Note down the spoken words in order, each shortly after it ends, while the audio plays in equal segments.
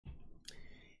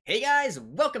Hey guys,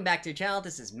 welcome back to the channel.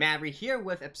 This is Maverick here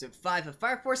with episode 5 of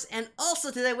Fire Force, and also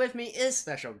today with me is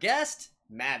special guest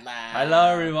MadLad.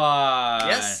 Hello everyone!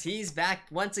 Yes, he's back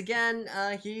once again.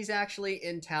 He's actually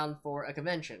in town for a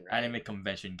convention, right? Anime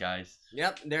convention, guys.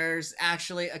 Yep, there's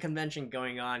actually a convention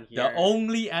going on here. The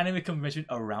only anime convention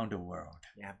around the world.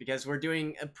 Yeah, because we're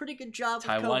doing a pretty good job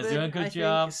Taiwan's with COVID, doing a good I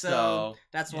job, think. so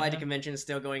that's why the convention is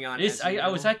still going on. I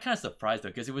was kind of surprised though,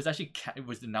 because it was actually it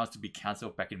was announced to be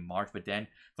cancelled back in March, but then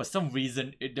for some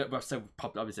reason the website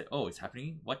popped up and said, "Oh, it's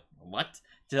happening? What?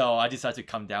 So I decided to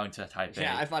come down to Taipei.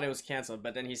 Yeah, I thought it was cancelled,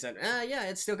 but then he said, yeah,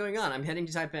 it's still going on. I'm heading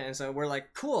to Taipei. And so we're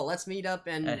like, cool, let's meet up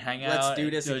and hang out. Let's do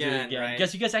this again. Right?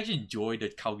 Because you guys actually enjoyed the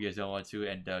Kaguya-sama too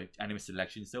and the anime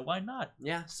selection, so why not?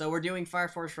 Yeah, so we're doing Fire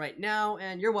Force right now,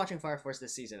 and you're watching Fire Force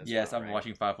this season as yes, well, I'm right?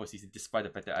 watching Fire Force season, despite the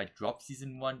fact that I dropped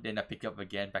season 1, then I picked up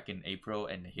again back in April,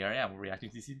 and here I am reacting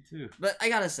to season 2. But I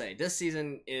gotta say, this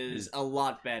season is a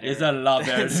lot better. It's a lot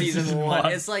better than than season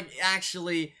 1. It's like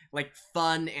actually like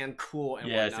fun and cool and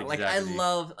yes, whatnot. exactly. Like I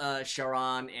love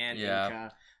Sharon and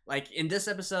Inca. Like in this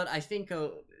episode, I think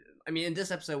in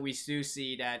this episode we do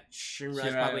see that Shinra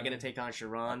is probably gonna take on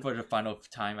Sharon for the final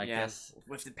time, I guess,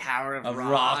 with the power of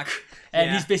rock. And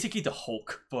yeah. he's basically the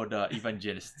Hulk for the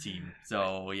Evangelist team.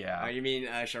 So yeah. Oh, you mean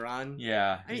Sharon?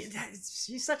 Yeah. I mean,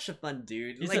 he's such a fun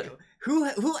dude. Like, who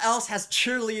else has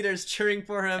cheerleaders cheering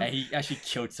for him? And he actually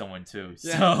killed someone too.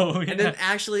 Yeah. So and then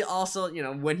actually also, you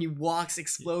know, when he walks,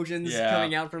 explosions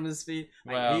coming out from his feet.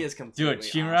 Like, well, he is completely dude,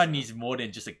 Shinra awesome. needs more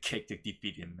than just a kick to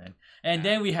defeat him, man. And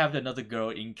then we have another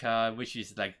girl, Inca, which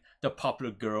is like the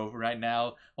popular girl right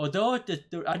now. Although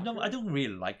I don't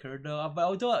really like her though. But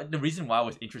although the reason why I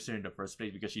was interested in the first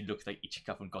place because she looks like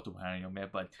Ichika from Goto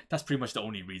Hanayome, but that's pretty much the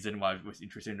only reason why I was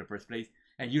interested in the first place.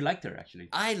 And you liked her actually.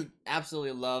 I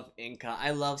absolutely love Inca. I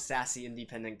love sassy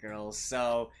independent girls.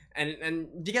 So and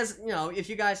because you know, if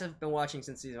you guys have been watching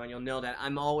since season 1, you'll know that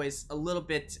I'm always a little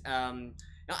bit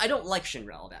I don't like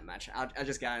Shinra all that much. I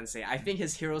just gotta say, I think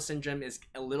his hero syndrome is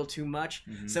a little too much.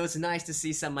 So it's nice to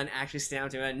see someone actually stand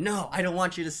up to him. No, I don't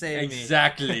want you to save me.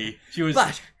 Exactly. She was.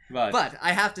 But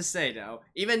I have to say though,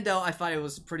 even though I thought it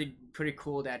was pretty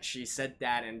cool that she said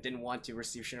that and didn't want to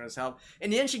receive Shinra's help, in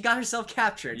the end she got herself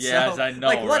captured. Yes, so, I know.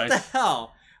 Like what right? the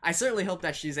hell? I certainly hope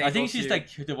that she's able to... I think she's like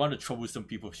the one of the troublesome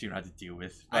people Shinra had to deal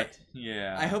with. But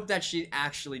yeah. I hope that she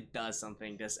actually does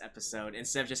something this episode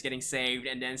instead of just getting saved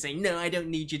and then saying, no, I don't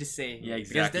need you to save me. Yeah,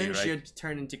 exactly. Because then she'd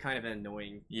turn into kind of an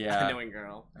annoying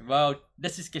girl. Well,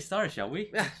 let's just get started, shall we?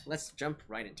 Yeah, let's jump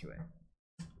right into it.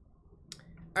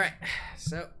 Alright,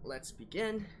 so let's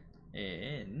begin.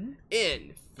 In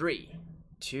 3,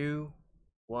 2,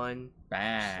 1,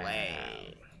 bang.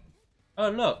 Play. Oh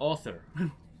look, author.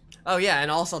 Oh yeah, and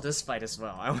also this fight as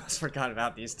well. I almost forgot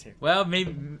about these two. Well,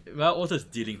 author's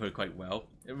dealing with her quite well.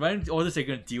 When author's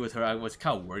gonna deal with her, I was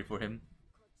kind of worried for him.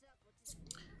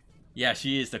 Yeah,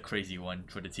 she is the crazy one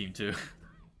for the team too.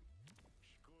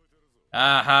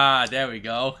 Aha, there we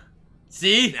go.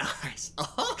 See? Nice.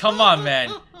 Come on, man.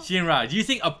 Shinra, do you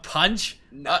think a punch?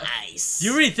 Nice. Do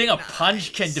you really think a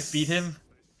punch can defeat him?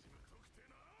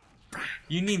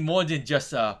 You need more than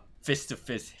just a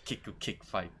fist-to-fist, kick-to-kick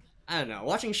fight. I don't know.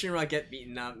 Watching Shinra get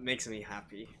beaten up makes me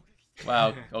happy.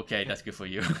 Wow, okay, that's good for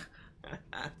you.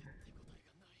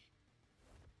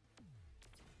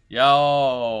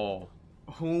 Yo!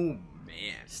 Oh, man.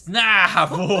 Snap!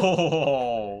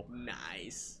 Whoa!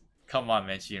 Nice. Come on,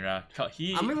 man, Shinra.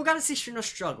 I mean, we gotta see Shinra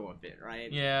struggle a bit,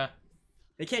 right? Yeah.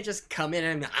 They can't just come in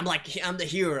and I'm the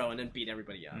hero and then beat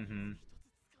everybody up.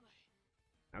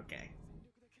 Okay.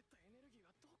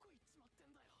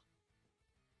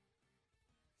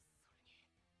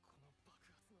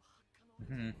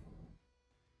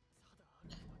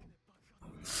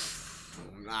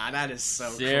 Nah, that is so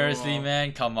Seriously, cool.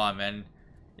 man? Come on, man.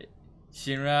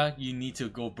 Shinra, you need to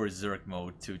go berserk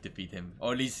mode to defeat him.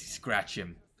 Or at least scratch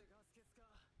him.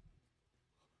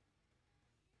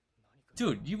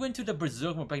 Dude, you went to the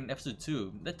berserk mode back in episode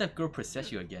 2. Let that girl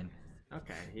possess you again.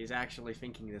 Okay, he's actually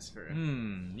thinking this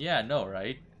through. Yeah, no,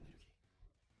 right?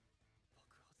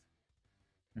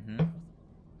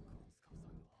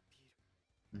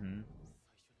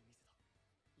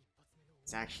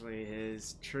 It's actually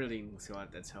his cheerleading squad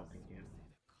that's helping him.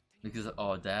 Because of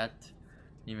all that,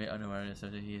 you may unaware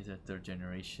that he is a 3rd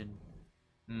generation.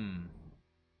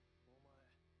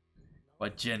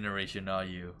 What generation are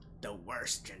you? The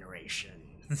worst generation.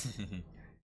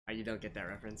 Oh, you don't get that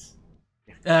reference?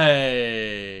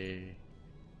 Hey!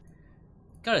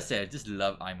 Gotta say, I just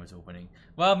love Aima's opening.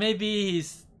 Well, maybe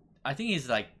I think he's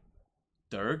like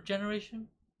 3rd generation?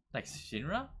 Like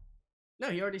Shinra? No,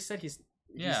 he already said he's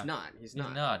not. He's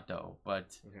not though,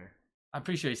 but... Okay. I'm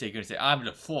pretty sure he's gonna say, I'm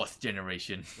the 4th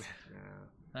generation.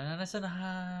 Yeah.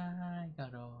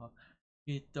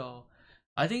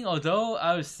 I think although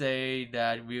I would say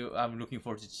that I'm looking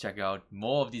forward to check out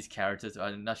more of these characters.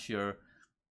 I'm not sure.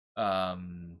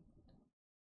 Although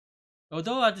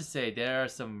I have to say there are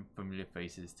some familiar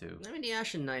faces too. I mean, the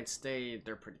Ashen Knights,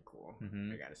 they're pretty cool.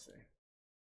 I gotta say.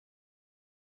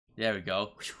 There we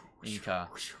go, Inca.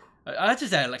 I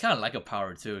just kind of like her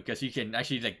power too, because you can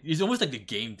actually like it's almost like the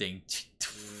game thing.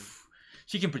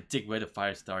 She can predict where the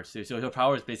fire starts too, so her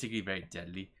power is basically very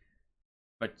deadly.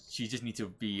 But she just needs to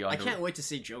be on. I can't wait to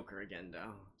see Joker again,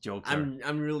 though. Joker.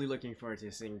 I'm really looking forward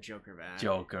to seeing Joker back.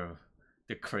 Joker,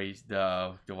 the crazy,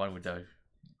 the one with the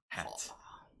hat.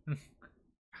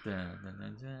 The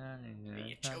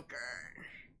Joker.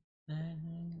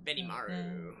 Betty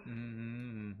Maru.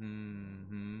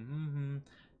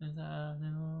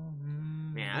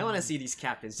 Man, I want to see these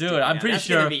captains. Dude, I'm pretty That's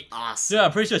sure. Gonna be awesome. Dude,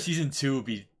 I'm pretty sure season 2 will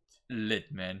be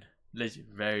lit, man.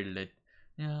 Very lit.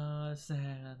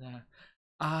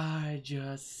 I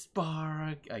just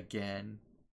spark again.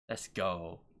 Let's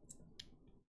go.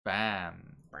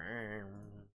 Bam.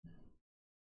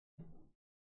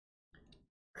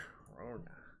 Corona.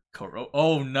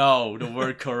 Oh no, the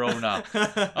word corona.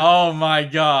 Oh my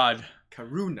god.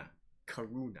 Karuna.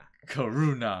 Karuna.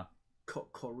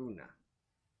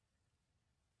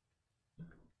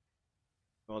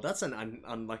 Well, that's an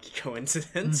unlucky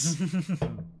coincidence.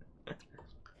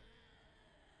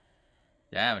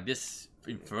 Damn, this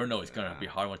Inferno is gonna be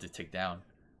hard one to take down.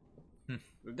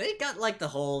 They got like the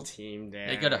whole team there.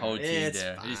 They got a whole team it's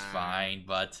there. Fine. It's fine,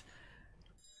 but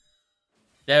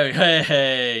there we go.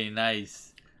 Hey,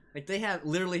 nice. Like they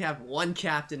literally have 1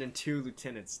 captain and 2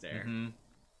 lieutenants there.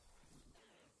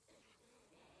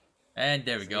 And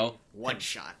there we go. One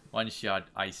shot. One shot,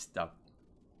 iced up.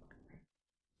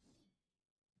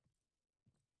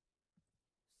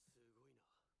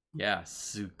 Yeah,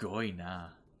 sugoi na.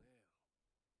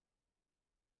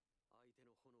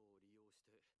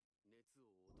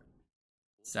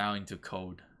 Sound into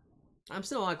code. I'm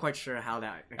still not quite sure how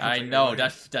that. I know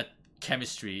that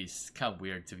chemistry is kind of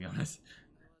weird, to be honest.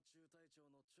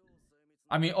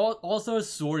 I mean, also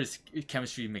sword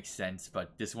chemistry makes sense,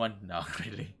 but this one, not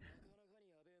really.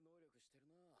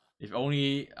 If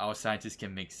only our scientists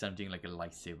can make something like a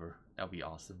lightsaber, that would be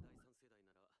awesome.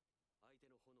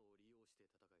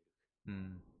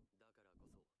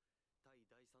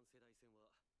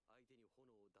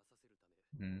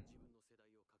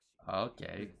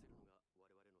 Okay.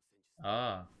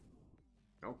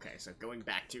 Okay, so going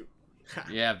back to.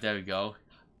 Yeah, there we go.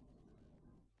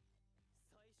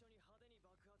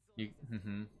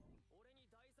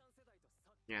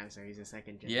 Yeah, so he's a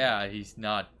 2nd generation. Yeah, he's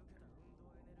not.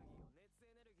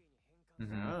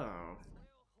 Oh.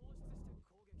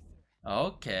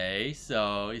 Okay,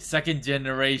 so he's 2nd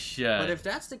generation. But if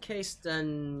that's the case,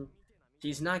 then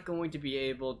he's not going to be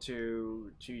able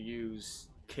to use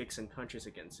kicks and punches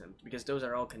against him because those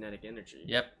are all kinetic energy.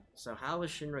 Yep. So how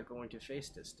is Shinra going to face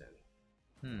this then?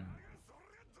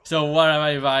 So what am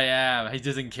I if I am? He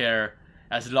doesn't care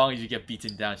as long as you get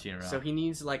beaten down, Shinra. So he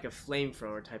needs like a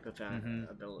flamethrower type of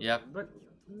ability. Yep. But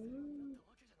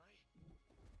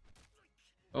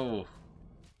oh.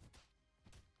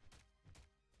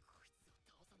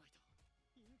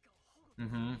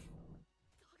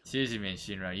 Seriously, man,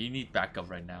 Shinra, you need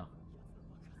backup right now.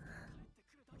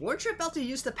 Weren't you about to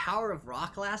use the power of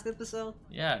rock last episode?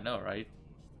 Yeah, I know, right?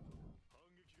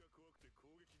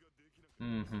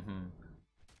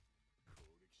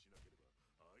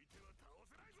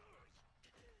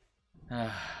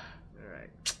 Alright.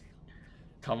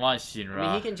 Come on, Shinra. I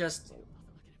mean, he can just...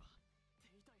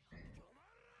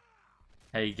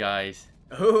 Hey, guys.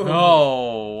 Ooh.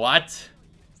 Oh, what?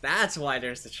 That's why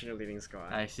there's the cheerleading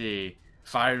squad. I see.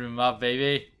 Fire him up,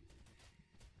 baby.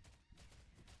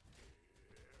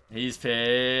 He's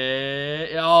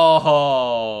pissed.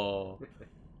 Oh.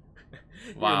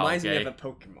 Wow. Reminds okay. me of a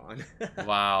Pokemon.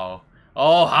 Wow.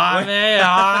 Oh, Hame,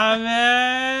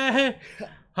 Hame.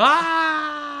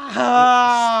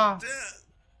 Ah!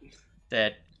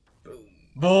 Dead. Boom.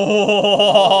 Boom.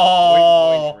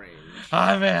 Point range.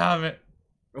 Hame.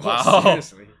 Oh, Wow.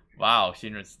 seriously. Wow,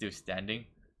 Shinra's still standing.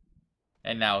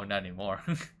 And now, not anymore.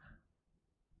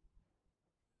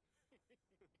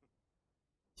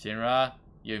 Shinra,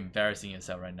 you're embarrassing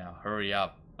yourself right now. Hurry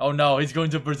up. Oh no, he's going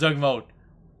to Berserk mode.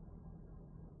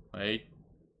 Wait.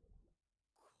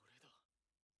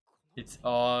 It's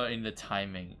all in the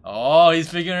timing. Oh, he's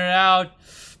figuring it out.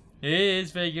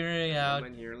 He's figuring it out.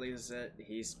 When he releases it,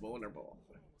 he's vulnerable.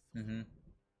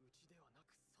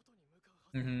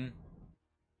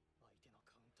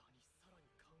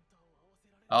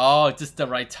 Oh, just the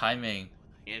right timing.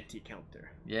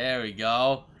 Anti-counter. There we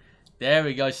go. There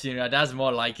we go, Shinra. That's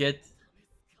more like it.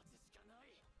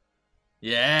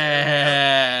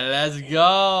 Yeah, let's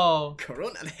go.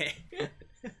 Corona de.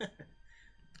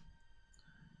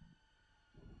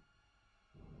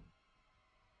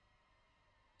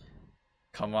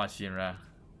 Come on, Shinra.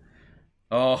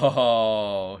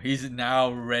 Oh, he's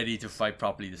now ready to fight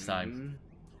properly this time.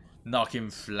 Knock him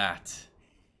flat.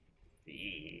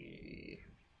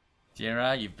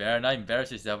 Shinra, you better not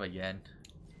embarrass yourself again.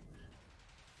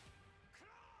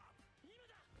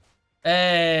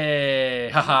 Hey,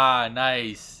 haha,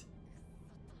 nice.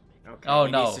 Okay, oh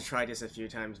he no. needs to try this a few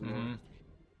times more.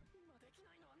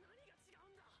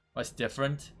 What's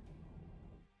different?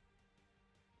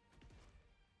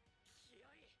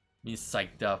 He's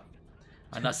psyched up.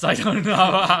 I'm not psyched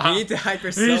up. You need to hype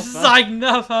yourself He's up. psyched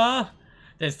up, huh?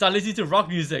 Then start listening to rock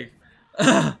music.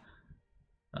 Huh?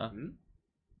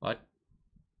 What?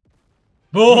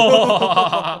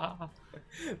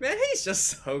 Man, he's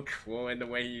just so cool in the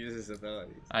way he uses his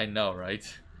abilities. I know, right?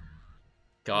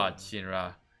 God,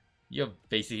 Shinra, you're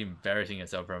basically embarrassing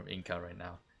yourself from Inca right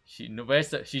now. She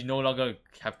no longer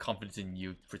have confidence in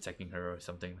you protecting her or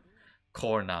something.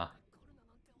 Corna.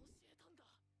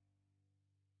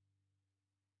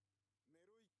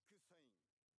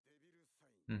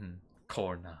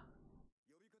 Corna.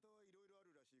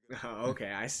 Oh,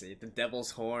 okay, I see. The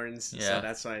devil's horns. Yeah. So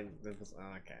that's why. Oh,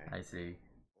 okay. I see.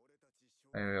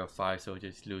 When we have 5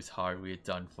 soldiers lose heart, we're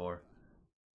done for.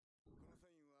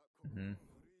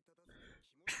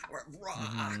 Power of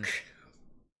rock.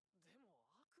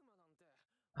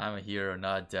 I'm a hero,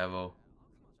 not a devil.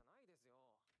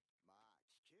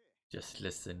 Just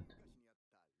listen.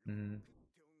 A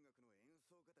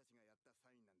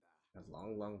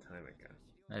long time ago.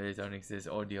 They don't exist.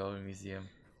 Audio museum.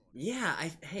 Yeah,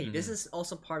 hey, this is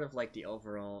also part of like the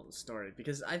overall story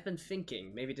because I've been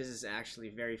thinking maybe this is actually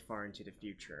very far into the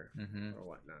future or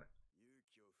whatnot.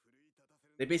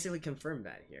 They basically confirmed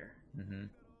that here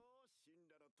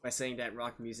by saying that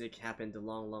rock music happened a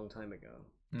long time ago.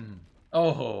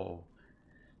 Oh.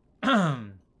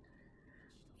 Go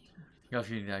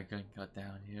feeling that got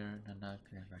down here and not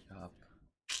connect back up.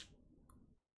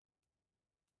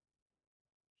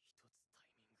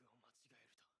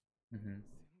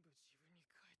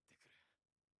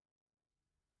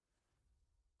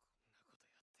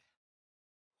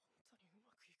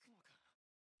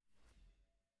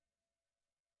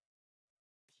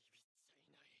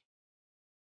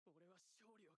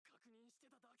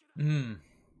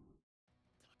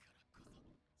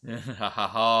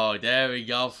 Oh, there we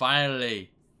go,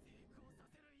 finally.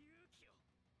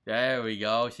 There we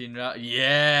go, Shinra.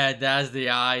 Yeah, that's the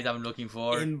eyes I'm looking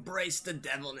for. Embrace the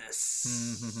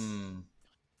devilness.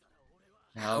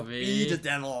 I'll be the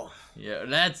devil. Yeah,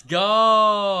 let's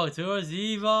go towards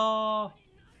evil.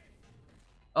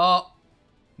 Oh,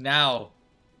 now.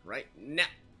 Right now.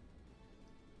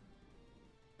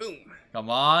 Boom.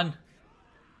 Come on.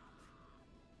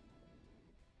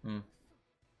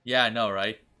 Yeah, I know,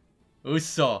 right?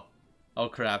 Uso. Oh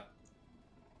crap.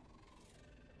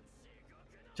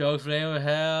 Choke flame of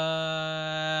hell.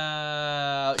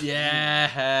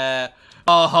 Yeah.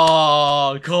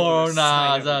 Oh,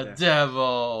 Corona the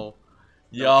devil.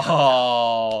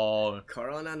 Yo.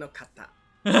 Corona no kata.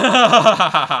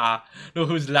 Look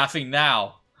who's laughing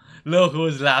now. Look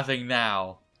who's laughing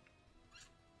now.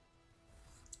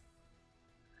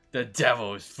 The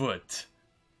devil's foot.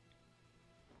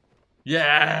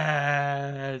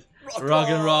 Yes! Rock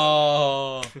and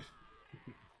roll!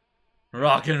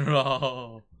 Rock and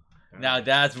roll! Now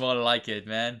that's more like it,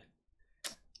 man.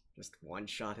 Just one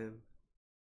shot him.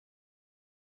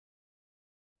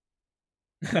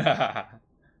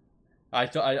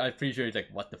 I'm pretty sure he's like,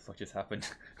 what the fuck just happened?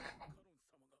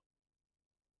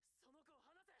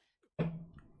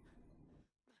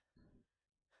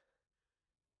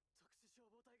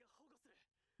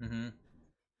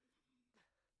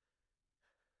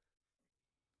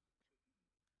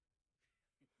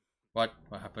 What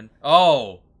happened?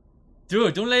 Oh!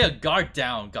 Dude, don't lay your guard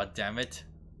down, god damn it.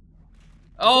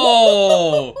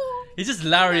 Oh! He just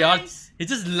lariat. Nice. He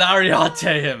just lariat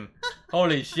him.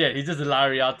 Holy shit, he just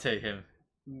lariat him.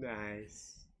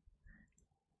 Nice.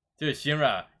 Dude,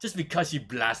 Shinra, just because you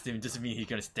blast him doesn't mean he's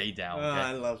gonna stay down. Oh, okay?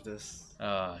 I love this.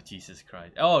 Oh, Jesus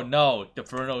Christ. Oh no, the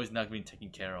Bruno is not being taken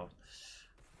care of.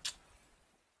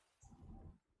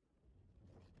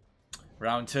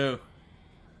 Round 2.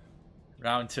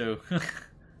 Round 2.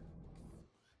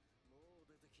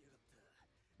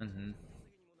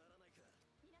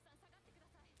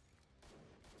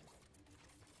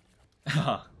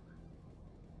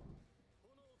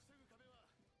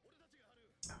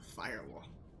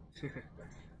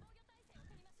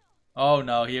 Oh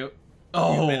no, he.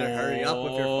 Oh. You better hurry up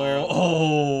with your fire.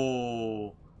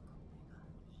 Oh.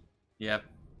 Yep.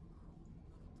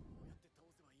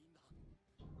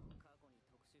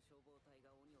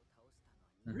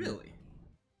 Really?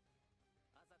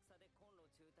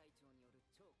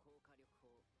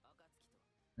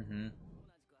 Mm-hmm.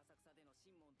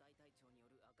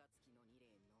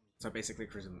 So basically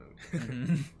Crimson Moon.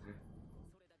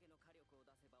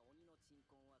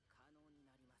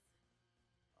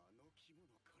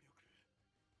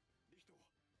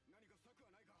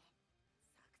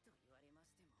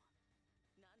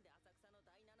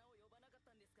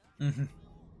 Mm-hmm. Mm-hmm.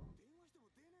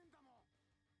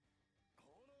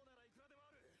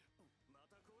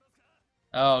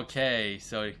 Okay,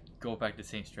 so go back to the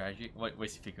same strategy.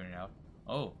 What's he figuring out?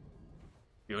 Oh,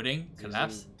 building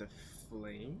collapse. Using the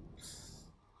flames.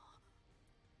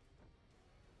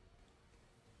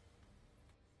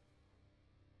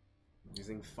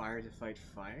 Using fire to fight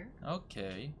fire.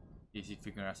 Okay, is he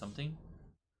figuring out something?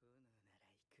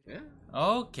 Yeah.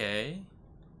 Okay.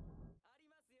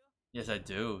 Yes, I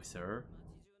do, sir.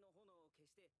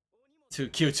 To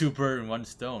kill two birds in one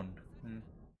stone.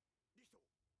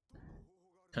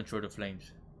 Control the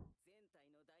flames.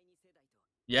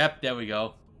 Yep, there we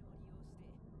go.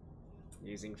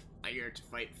 Using fire to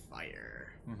fight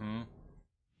fire. Mm-hmm.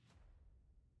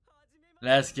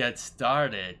 Let's get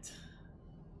started.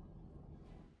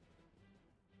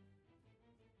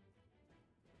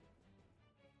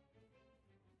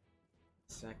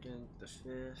 Second, the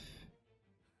fifth.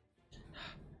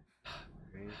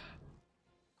 Okay.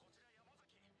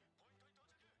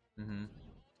 Mm-hmm.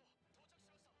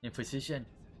 In position.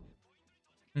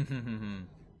 We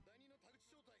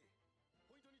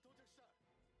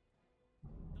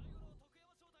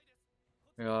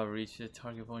all reached the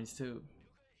target points too.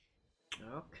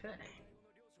 Okay.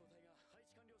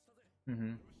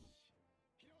 Mm-hmm.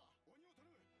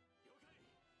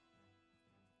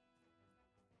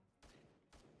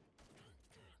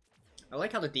 I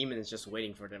like how the demon is just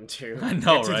waiting for them to I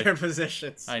know, get to right? their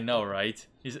positions. I know, right?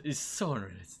 It's so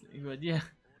unrealistic, but yeah.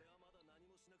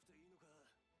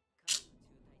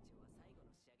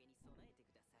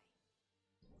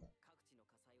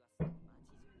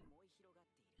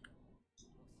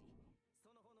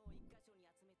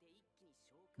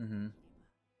 Mm-hmm.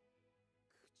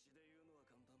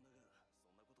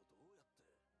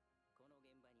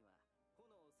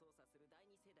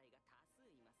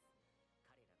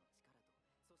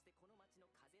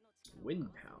 Wind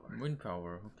power. Wind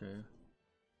power, okay.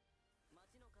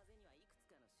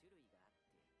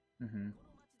 Mm-hmm.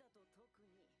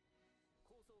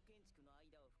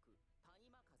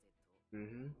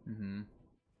 Mm-hmm. Mm-hmm.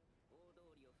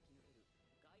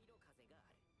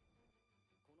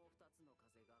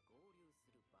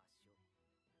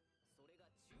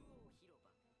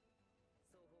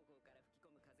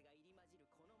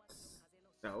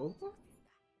 So?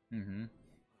 Mm-hmm.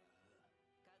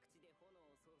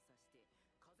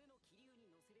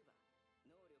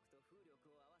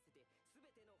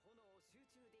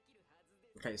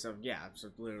 Okay, so yeah, so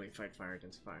literally fight fire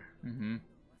against fire. Mm-hmm.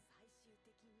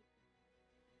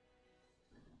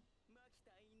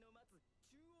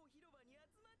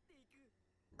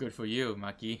 Good for you,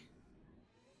 Maki.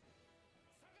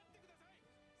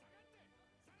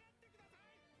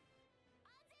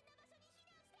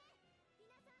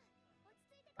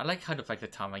 I like how the fact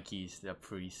that Tamaki is the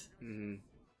priest. Mm-hmm.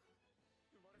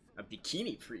 A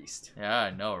bikini priest. Yeah,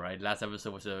 I know, right? Last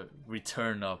episode was a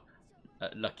return of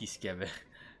Lucky Skevin.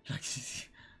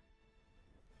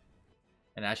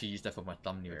 And I actually use that for my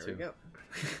thumbnail There too. we go.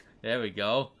 There we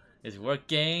go. It's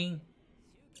working.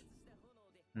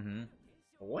 Mm-hmm.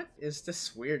 What is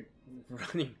this weird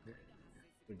running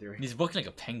we're doing? He's walking like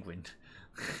a penguin.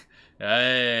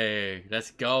 Hey,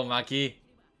 let's go, Maki.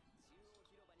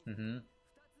 Mm-hmm.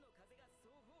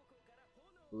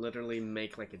 Literally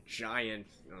make like a giant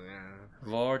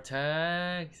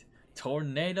Vortex.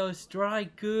 Tornado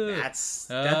strike. Good. That's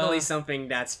definitely something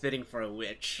that's fitting for a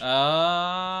witch.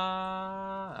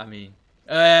 I mean,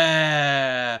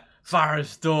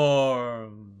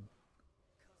 firestorm.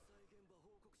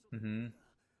 Mm-hmm.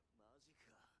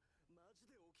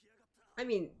 I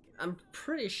mean, I'm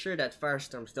pretty sure that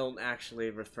firestorms don't actually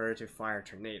refer to fire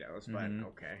tornadoes, but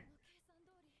okay.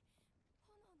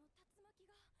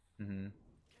 Mm-hmm.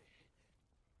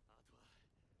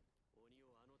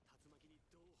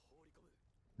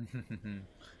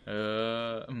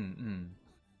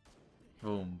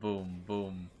 Boom, boom,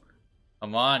 boom.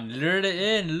 Come on, lure it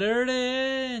in, lure it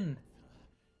in.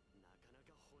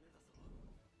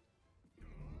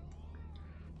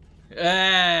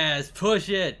 Yes, push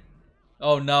it.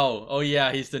 Oh no. Oh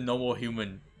yeah, he's the normal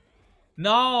human.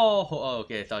 No. Oh,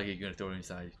 okay, I thought you were gonna throw him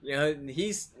inside. You know,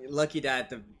 he's lucky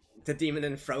that the demon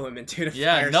didn't throw him into the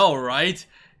Yeah, fire. no, right?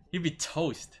 He'd be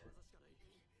toast.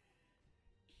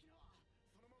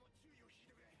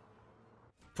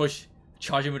 Push,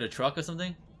 charge him with a truck or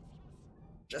something.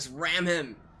 Just ram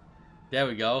him. There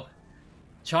we go.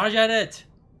 Charge at it.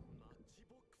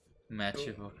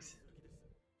 Matchbox.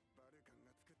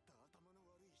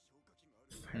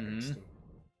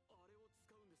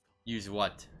 Use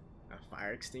what? A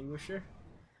fire extinguisher?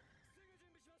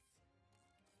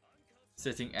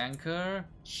 Setting anchor.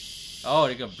 Oh,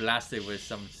 they're gonna blast it with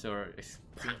some sort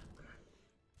of...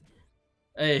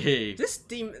 Hey. This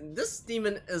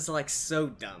demon is like so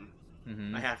dumb.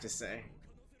 I have to say.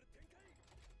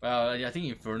 Well, I think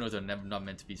Infernos are not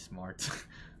meant to be smart.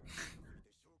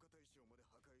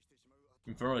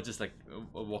 Inferno is just like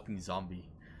a walking zombie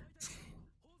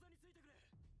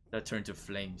that turned to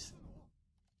flames.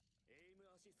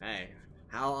 Hey,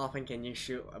 how often can you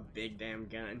shoot a big damn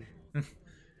gun?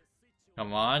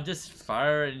 Come on, just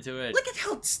fire into it. Look at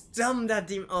how dumb that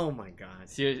demon. Oh my god.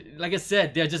 See, like I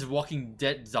said, they're just walking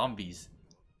dead zombies.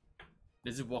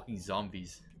 They're just walking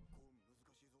zombies.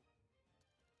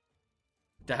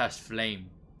 That has flame.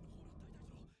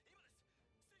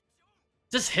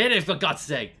 Just hit it for God's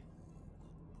sake.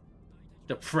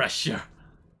 The pressure.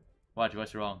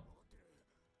 What's wrong?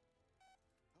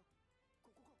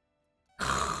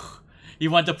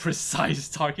 You want the precise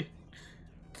target?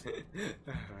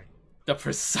 The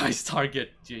precise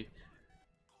target. Gee.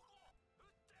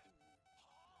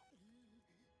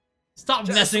 Stop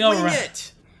Just messing wing around.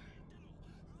 It.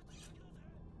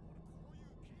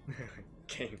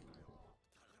 Game.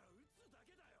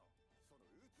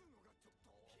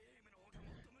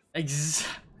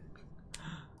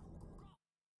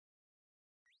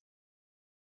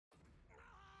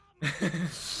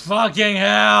 Fucking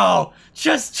hell!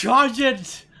 Just charge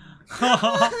it!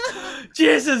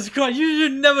 Jesus Christ, you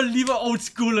should never leave an old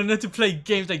school and to play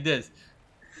games like this.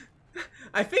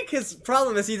 I think his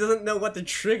problem is he doesn't know what the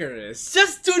trigger is.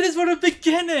 Just do this from the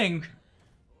beginning!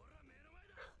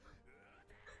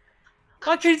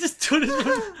 Why can't you just do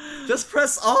this? Just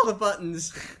press all the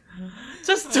buttons.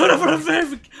 Just do it from the very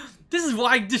beginning. This is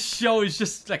why this show is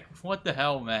just like, what the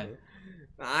hell, man?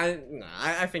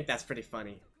 I think that's pretty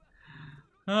funny.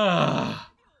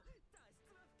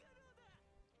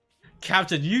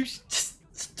 Captain, you just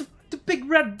the big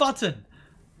red button.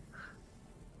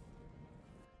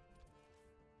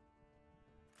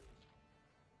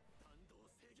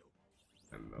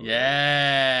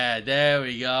 Yeah, there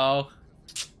we go.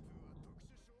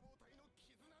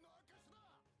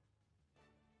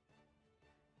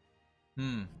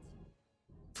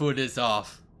 Pull this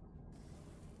off.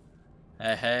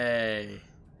 Hey.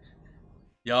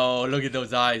 Yo, look at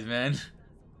those eyes, man.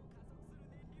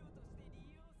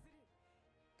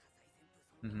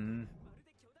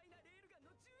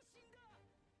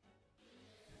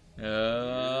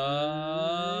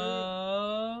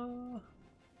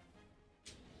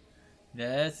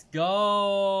 Let's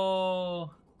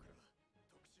go.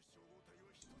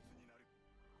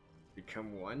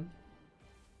 Become one.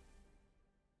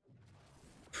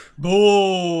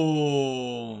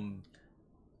 Boom.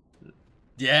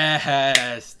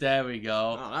 Yes, there we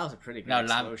go. Oh, that was a pretty good Now,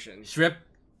 explosion. Strip.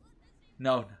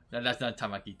 No, that's not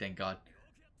Tamaki, thank God.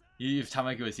 If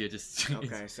Tamaki was here, just...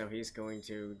 Okay, so he's going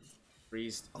to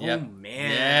freeze. Yep. Oh,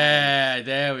 man. Yeah,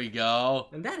 there we go.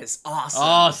 And that is awesome.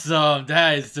 Awesome.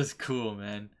 That is just cool,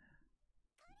 man.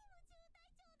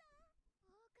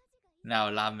 Now,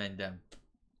 ramen them.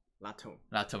 Latom.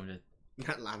 Latom.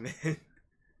 Not ramen.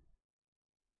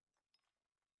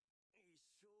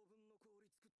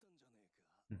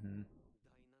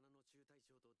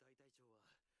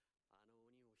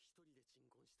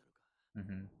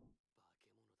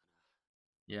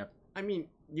 Yep. I mean,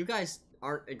 you guys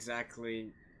aren't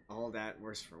exactly all that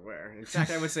worse for wear. In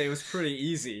fact, I would say it was pretty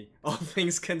easy, all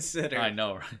things considered. I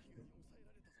know, right?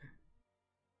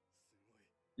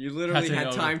 You literally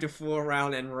had time to fool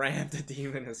around and ram the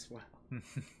demon as well.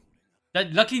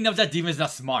 Lucky enough that demon's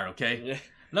not smart, okay? Yeah.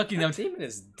 Lucky enough. That demon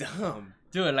is dumb.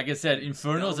 Dude, like I said,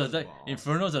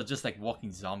 Infernos are just like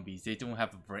walking zombies. They don't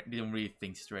have a brain. They don't really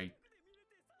think straight.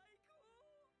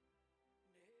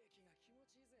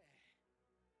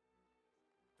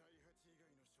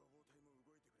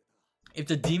 If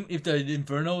the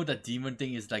Inferno, that demon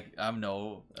thing is like, I don't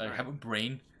know, have a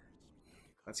brain.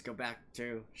 Let's go back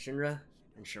to Shinra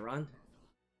and Sharon.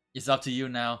 It's up to you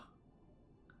now.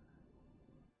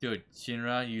 Dude,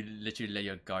 Shinra, you literally let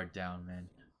your guard down, man.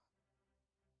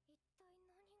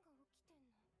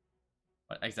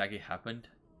 What exactly happened?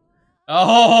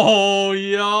 Oh,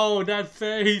 yo, that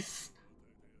face.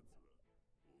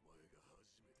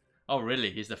 Oh,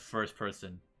 really? He's the first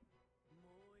person.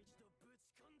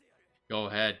 Go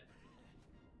ahead.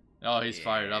 Oh, he's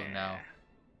fired up now.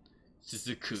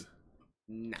 Suzuku.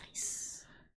 Nice.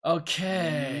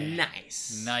 Okay.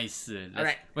 Nice. Nice.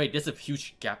 Alright. Wait, there's a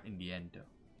huge gap in the end, though.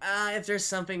 If there's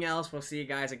something else, we'll see you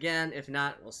guys again. If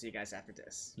not, we'll see you guys after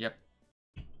this. Yep.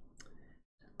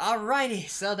 Alrighty,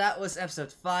 so that was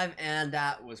episode 5, and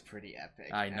that was pretty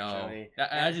epic. I know. Actually.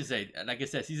 I just say, like I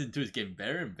said, season 2 is getting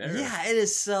better and better. Yeah, it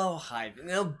is so hype. You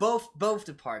know, both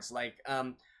the parts. Like,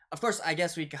 of course, I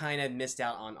guess we kind of missed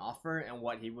out on Offer and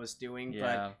what he was doing,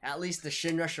 Yeah. but at least the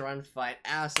Shinra Sharan fight,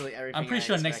 absolutely everything. I'm pretty I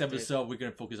sure next expected. episode we're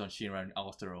gonna focus on Shinra and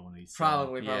Arthur only. So,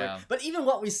 Probably. Yeah. But even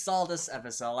what we saw this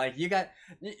episode, like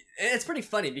it's pretty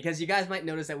funny because you guys might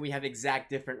notice that we have exact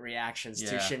different reactions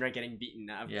to Yeah. Shinra getting beaten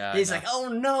up. Yeah, He's I like, know. "Oh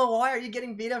no, why are you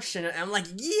getting beat up, Shinra?" And I'm like,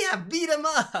 "Yeah, beat him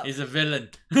up." He's a villain.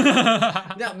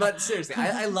 No, but seriously,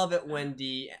 I love it when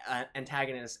the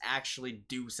antagonists actually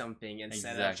do something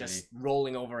instead of just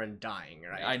rolling over and dying,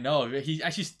 right? I know. He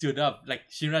actually stood up. Like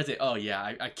Shinra said, "Oh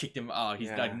yeah, I kicked him. Oh,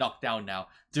 he's like knocked down now,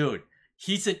 dude."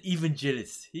 He's an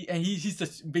evangelist.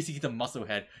 He's basically the muscle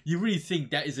head. You really think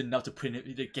that is enough to put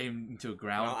the game into the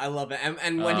ground? Well, I love it.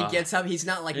 And when he gets up, he's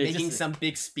not like making just, some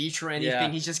big speech or anything. Yeah.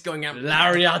 He's just going out.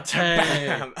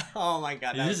 Lariate! Oh my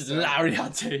god. He just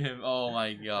lariate him. Oh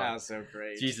my god. That was so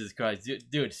great. Jesus Christ.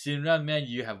 Dude, Shinra, man,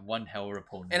 you have one hell of an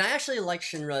opponent. And I actually like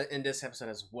Shinra in this episode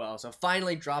as well. So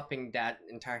finally dropping that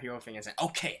entire hero thing and saying,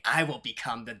 okay, I will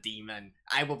become the demon.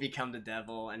 I will become the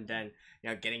devil. And then, you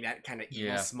know, getting that kind of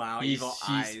evil smile, evil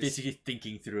eyes. He's basically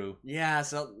thinking through. Yeah,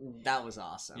 so that was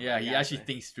awesome. Yeah, he actually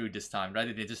thinks through this time,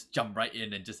 rather than just jump right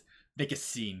in and just make a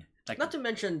scene. Like, not to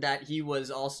mention that he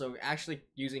was also actually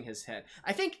using his head.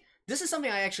 I think this is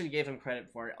something I actually gave him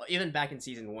credit for, even back in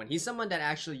season 1. He's someone that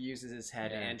actually uses his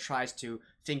head and tries to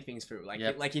think things through.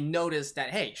 Like he noticed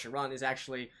that, hey, Sharan is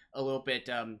actually a little bit,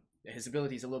 his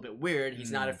ability is a little bit weird.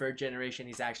 He's not a 3rd generation.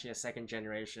 He's actually a 2nd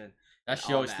generation. That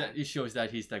shows that it shows that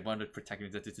he's like one of the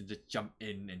protagonists that doesn't just jump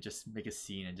in and just make a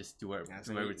scene and just do whatever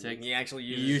it takes. He actually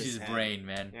uses his brain,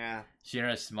 man. Yeah.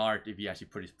 Shinra's smart if he actually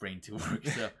put his brain to work.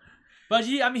 So. But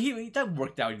he that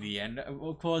worked out in the end,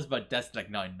 of course. But that's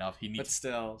like not enough. He needs. But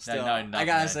still, not enough, I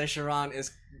gotta say, Sharan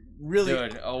is really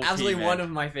OP, absolutely man. one of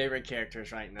my favorite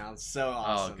characters right now. So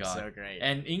awesome, God. so great.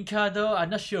 And Inca though, I'm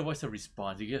not sure what's her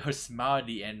response. Because her smile at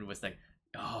the end was like,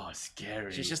 oh,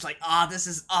 scary. She's just like, oh, this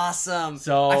is awesome.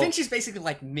 So I think she's basically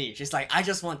like me. She's like, I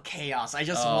just want chaos. I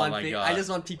just I just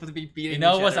want people to be beating. You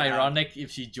know each what's other ironic if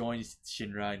she joins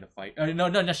Shinra in the fight? No,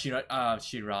 not Shinra.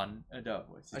 Shiran.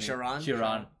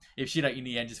 Shiran. If she like in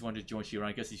the end just wanted to join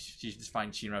Shiran because she just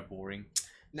finds Shinra boring.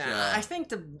 Nah, I think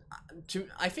the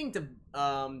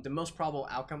most probable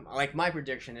outcome, like my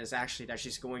prediction, is actually that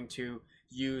she's going to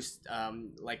use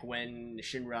like when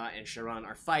Shinra and Sharan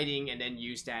are fighting, and then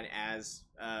use that as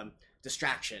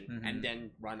distraction, and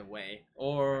then run away.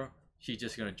 Or she's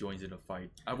just gonna join in the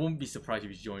fight. I won't be surprised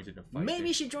if she joins in the fight.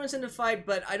 Maybe she joins in the fight,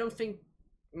 but I don't think.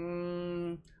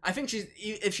 I think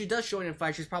if she does join in the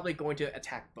fight, she's probably going to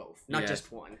attack both, not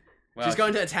just one. Well, she's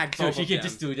going to attack both. So she can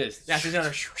just do this. Yeah, she's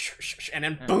gonna and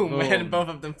then boom, and both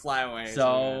of them fly away.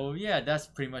 So yeah, that's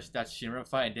pretty much that Shinra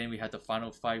fight, and then we had the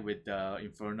final fight with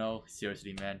Inferno.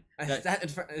 Seriously, man,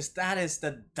 that is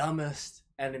the dumbest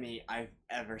enemy I've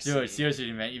ever seen. Dude, seriously,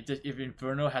 man, if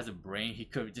Inferno has a brain, he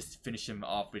could just finish him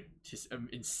off with his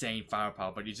insane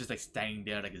firepower, but he's just like standing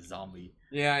there like a zombie.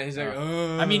 Yeah, he's like.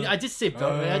 I mean, I just say in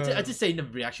the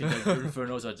reaction that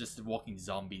Infernos are just walking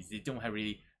zombies. They don't have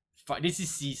really. They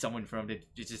just see someone from them,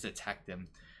 they just attack them.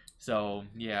 So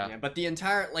yeah, but the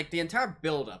entire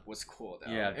build up was cool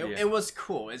though. It was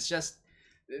cool. It's just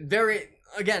very,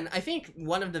 again, I think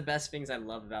one of the best things I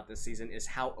love about this season is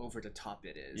how over the top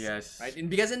it is. Yes. Right? And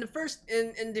because in the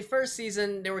first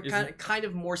season they were kind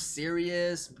of more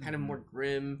serious, kind of more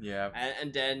grim. Yeah.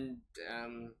 And then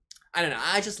I don't know.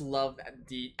 I just love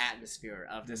the atmosphere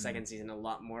of the second season a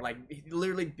lot more. Like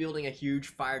literally building a huge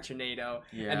fire tornado,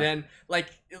 and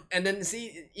then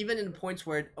see even in the points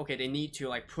where they need to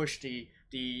like push the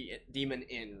demon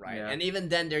in, right? Yeah. And even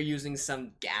then they're using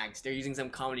some gags. They're using some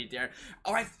comedy there.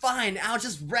 All right, fine. I'll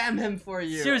just ram him for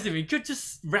you. Seriously, we could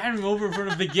just ram him over from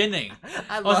the beginning.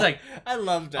 I love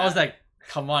that. I was like,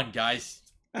 come on, guys.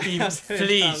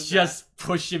 Please just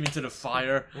push him into the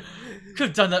fire. Could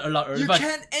have done that a lot earlier. You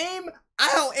can't aim.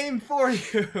 I'll aim for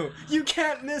you. You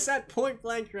can't miss at point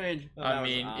blank range. I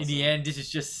mean, awesome. In the end, this is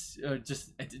just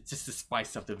the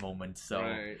spice of the moment. So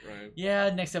right. Yeah,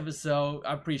 next episode,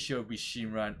 I'm pretty sure it'll be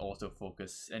Shinra and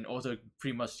autofocus, and also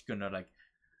pretty much gonna like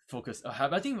focus.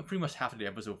 I think pretty much half of the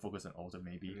episode focused on Alder,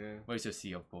 maybe. Yeah. We shall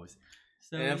see, of course.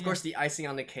 So, And of course, the icing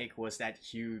on the cake was that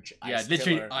huge ice yeah,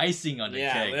 literally killer. icing on the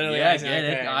Yeah, cake. literally Yeah, icing on the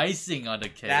get it? cake. Icing on the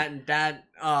cake.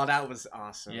 That was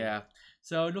awesome. Yeah.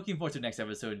 So looking forward to next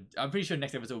episode. I'm pretty sure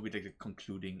next episode will be like the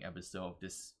concluding episode of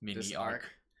this mini This arc.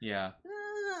 Yeah.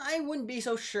 I wouldn't be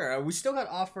so sure. We still got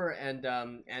Offer and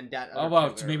that. Oh other well,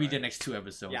 killer, maybe right? the next 2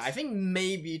 episodes. Yeah, I think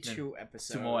maybe Then 2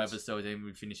 episodes. 2 more episodes, then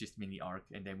we finish this mini arc,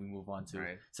 and then we move on to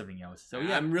Right. something else. So So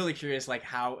yeah, I'm really curious, like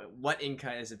what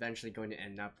Inca is eventually going to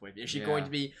end up with. Is she Yeah. going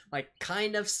to be like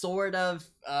kind of, sort of,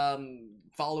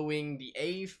 following the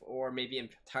Eighth, or maybe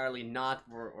entirely not,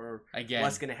 or again,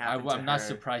 what's gonna happen? to I'm not her?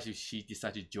 surprised if she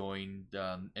decided to join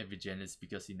Evangelist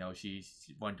because she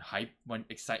want hype, want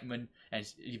excitement, and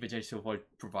Evangelist so for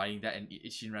providing that, and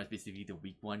Shinra is basically the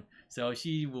weak one. So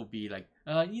she will be like,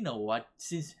 you know what?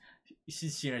 Since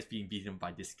Shinra is being beaten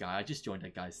by this guy, I just joined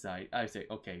that guy's side. I say,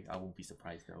 okay, I won't be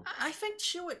surprised though. I think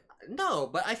she would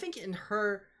but I think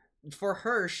for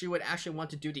her, she would actually want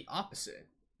to do the opposite,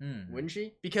 wouldn't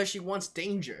she? Because she wants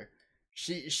danger.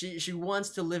 She wants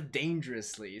to live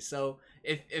dangerously. So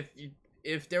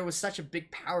if there was such a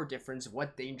big power difference,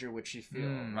 what danger would she feel?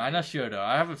 I'm not sure though.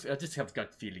 I just have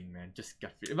gut feeling, man. Just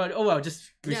gut feeling. But oh well,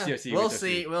 just We'll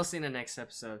see. We'll see in the next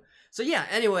episode. So yeah.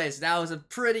 Anyways, that was a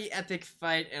pretty epic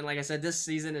fight, and like I said, this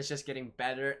season is just getting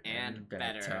better and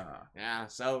better. Yeah.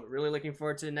 So really looking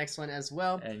forward to the next one as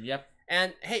well. And yep.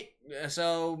 And hey,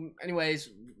 so anyways,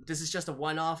 this is just a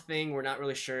one-off thing. We're not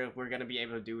really sure if we're gonna be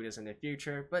able to do this in the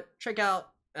future, but check out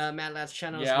MadLad's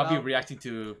channel. Yeah, as well. I'll be reacting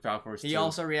to Fire Force. He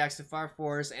also reacts to Fire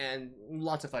Force and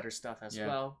lots of other stuff as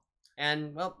well.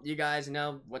 And well, you guys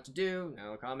know what to do.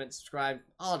 Comment, subscribe,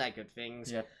 all that good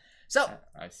things. Yep. So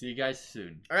I'll see you guys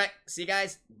soon. all right, see you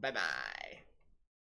guys. Bye bye.